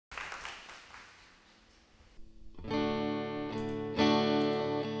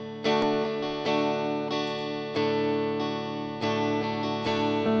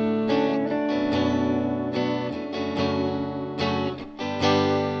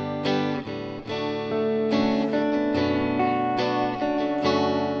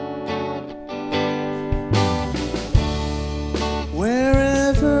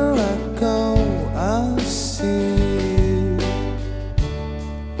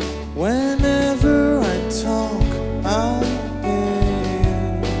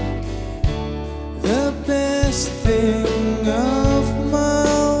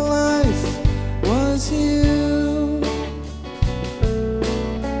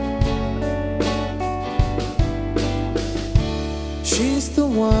She's the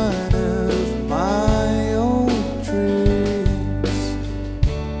one of my old dreams.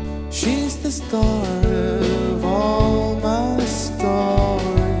 She's the star of all my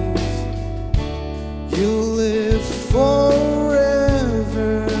stories. You live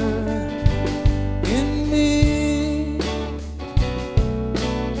forever in me.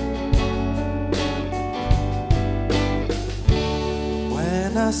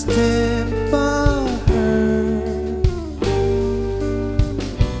 When I stand by her,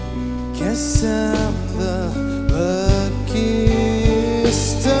 guess I'm the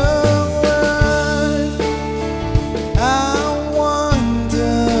luckiest alive. I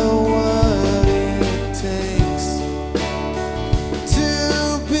wonder what it takes to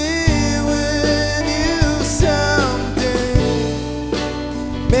be with you someday.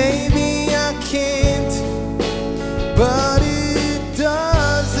 Maybe I can't, but it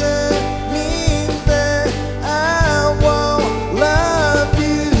doesn't mean that I won't love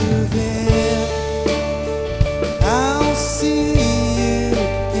you. I'll see you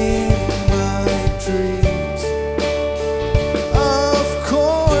in my dreams. Of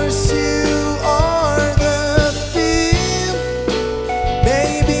course you are the theme.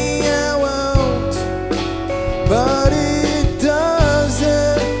 Maybe I won't, but it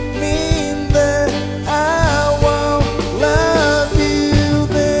doesn't mean that I won't love you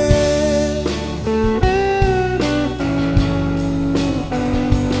then.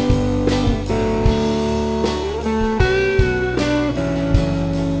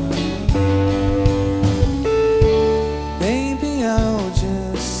 Maybe I'll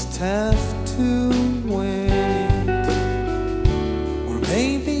just have to wait, or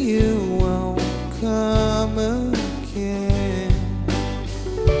maybe you won't come again.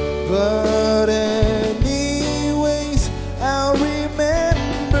 But anyways, I'll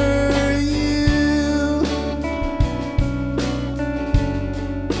remember you.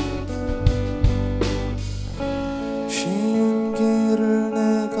 쉬운 길을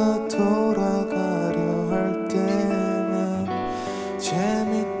내가 돌아가려 할 때면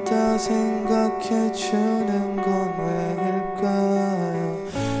재밌다 생각해주는 건 왜일까요?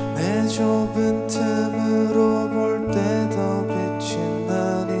 내 좁은 틈으로 볼 때 더 빛이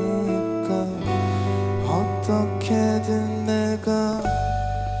나니까 어떻게든 내가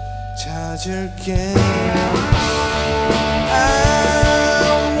찾을게요.